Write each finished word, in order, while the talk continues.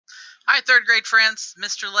Hi, third grade friends.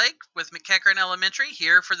 Mr. Lake with McEachern Elementary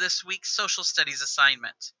here for this week's social studies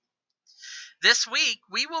assignment. This week,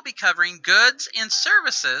 we will be covering goods and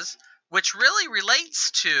services, which really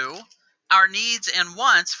relates to our needs and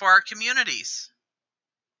wants for our communities.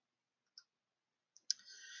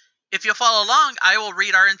 If you'll follow along, I will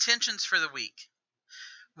read our intentions for the week.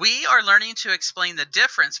 We are learning to explain the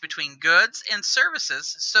difference between goods and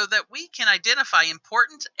services so that we can identify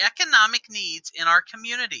important economic needs in our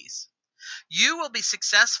communities. You will be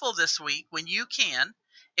successful this week when you can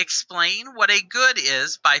explain what a good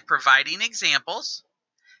is by providing examples,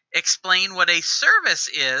 explain what a service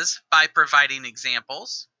is by providing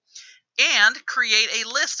examples, and create a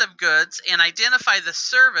list of goods and identify the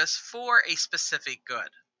service for a specific good.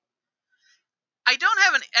 I don't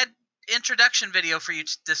have an introduction video for you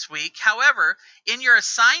this week. However, in your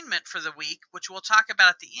assignment for the week, which we'll talk about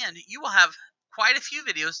at the end, you will have quite a few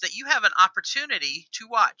videos that you have an opportunity to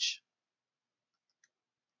watch.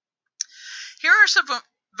 Here are some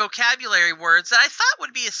vocabulary words that I thought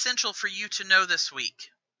would be essential for you to know this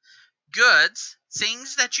week. Goods,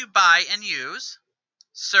 things that you buy and use.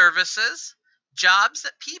 Services, jobs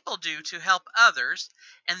that people do to help others.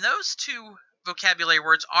 And those two vocabulary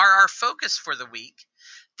words are our focus for the week.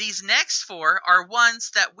 These next four are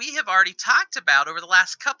ones that we have already talked about over the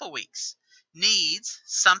last couple weeks. Needs,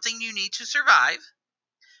 something you need to survive.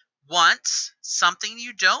 Wants, something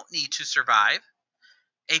you don't need to survive.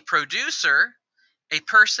 A producer, a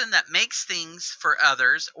person that makes things for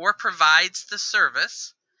others or provides the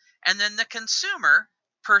service, and then the consumer,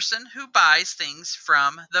 person who buys things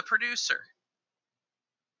from the producer.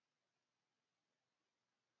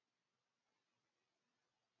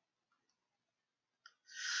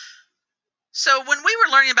 So when we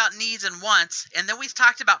were learning about needs and wants, and then we've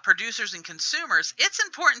talked about producers and consumers, it's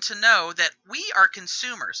important to know that we are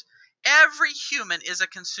consumers. Every human is a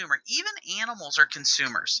consumer. Even animals are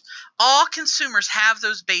consumers. All consumers have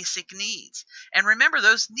those basic needs. And remember,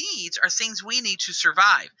 those needs are things we need to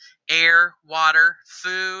survive. Air, water,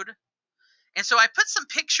 food. And so I put some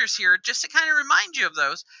pictures here just to kind of remind you of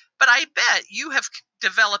those. But I bet you have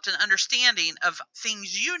developed an understanding of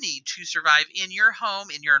things you need to survive in your home,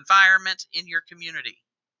 in your environment, in your community.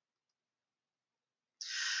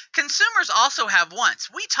 Consumers also have wants.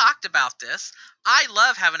 We talked about this. I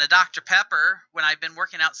love having a Dr. Pepper when I've been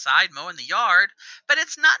working outside mowing the yard, but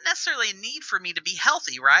it's not necessarily a need for me to be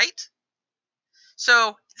healthy, right?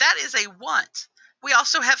 So that is a want. We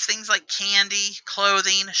also have things like candy,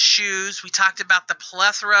 clothing, shoes. We talked about the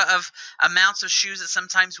plethora of amounts of shoes that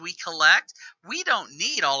sometimes we collect. We don't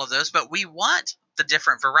need all of those, but we want the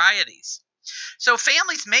different varieties. So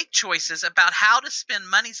families make choices about how to spend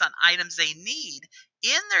monies on items they need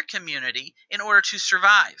in their community in order to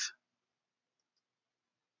survive.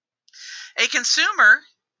 A consumer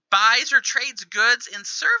buys or trades goods and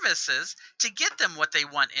services to get them what they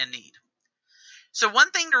want and need. So one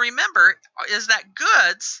thing to remember is that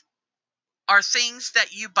goods are things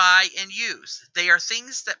that you buy and use. They are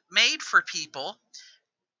things that made for people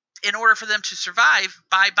in order for them to survive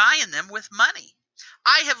by buying them with money.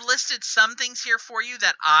 I have listed some things here for you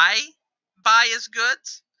that I buy as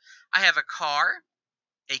goods. I have a car,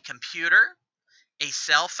 a computer, a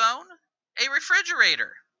cell phone, a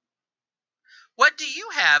refrigerator. What do you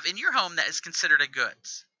have in your home that is considered a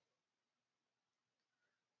goods?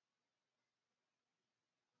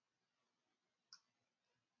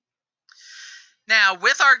 Now,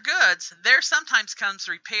 with our goods, there sometimes comes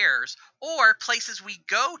repairs or places we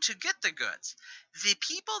go to get the goods. The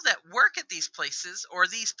people that work at these places or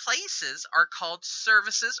these places are called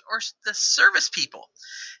services or the service people.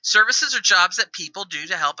 Services are jobs that people do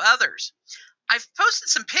to help others. I've posted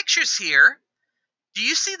some pictures here. Do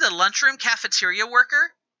you see the lunchroom cafeteria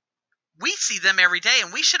worker? We see them every day,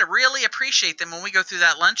 and we should really appreciate them when we go through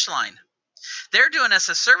that lunch line. They're doing us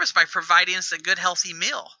a service by providing us a good, healthy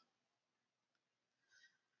meal.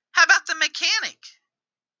 How about the mechanic?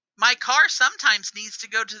 My car sometimes needs to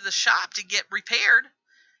go to the shop to get repaired,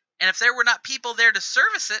 and if there were not people there to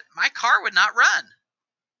service it, my car would not run.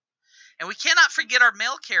 And we cannot forget our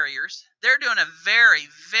mail carriers. They're doing a very,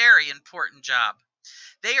 very important job.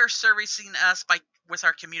 They are servicing us with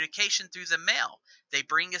our communication through the mail. They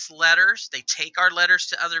bring us letters. They take our letters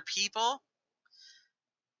to other people.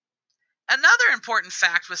 Another important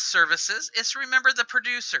fact with services is to remember the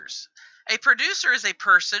producers. A producer is a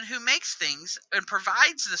person who makes things and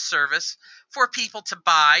provides the service for people to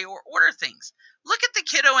buy or order things. Look at the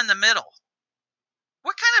kiddo in the middle.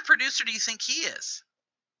 What kind of producer do you think he is?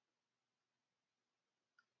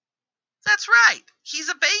 That's right. He's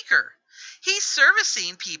a baker. He's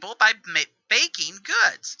servicing people by baking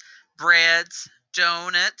goods, breads,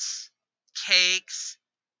 donuts, cakes.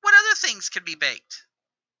 What other things could be baked?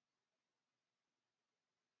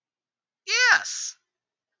 Yes.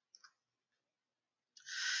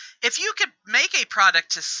 If you could make a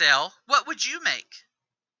product to sell, what would you make?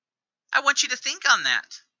 I want you to think on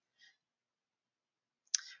that.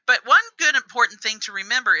 But one good important thing to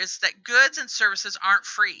remember is that goods and services aren't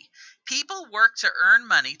free. People work to earn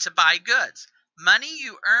money to buy goods. Money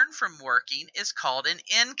you earn from working is called an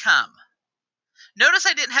income. Notice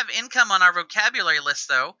I didn't have income on our vocabulary list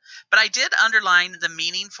though, but I did underline the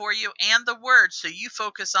meaning for you and the word so you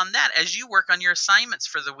focus on that as you work on your assignments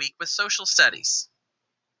for the week with social studies.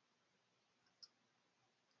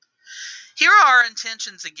 Here are our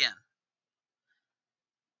intentions again.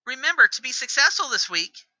 Remember, to be successful this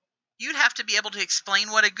week, you'd have to be able to explain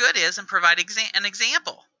what a good is and provide an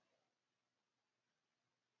example.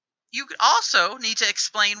 You also need to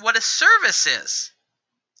explain what a service is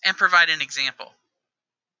and provide an example.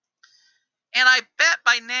 And I bet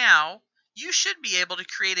by now you should be able to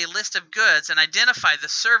create a list of goods and identify the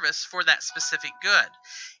service for that specific good.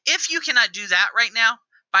 If you cannot do that right now,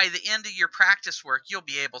 by the end of your practice work, you'll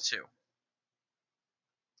be able to.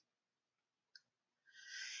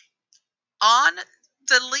 On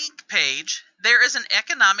the link page, there is an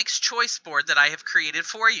economics choice board that I have created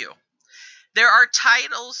for you. There are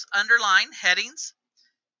titles, underlined headings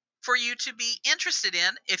for you to be interested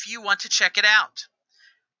in if you want to check it out.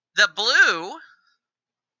 The blue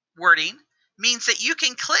wording means that you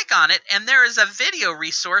can click on it and there is a video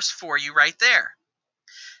resource for you right there.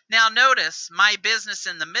 Now notice my business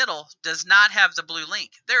in the middle does not have the blue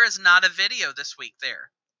link. There is not a video this week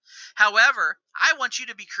there. However, I want you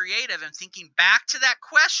to be creative and thinking back to that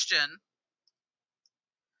question.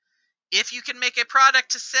 If you can make a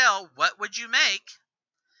product to sell, what would you make?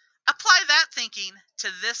 Apply that thinking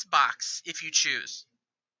to this box if you choose.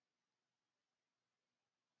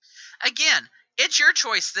 Again, it's your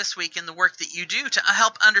choice this week in the work that you do to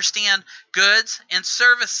help understand goods and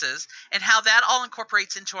services and how that all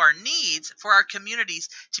incorporates into our needs for our communities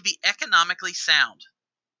to be economically sound.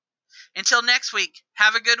 Until next week,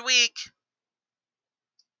 have a good week.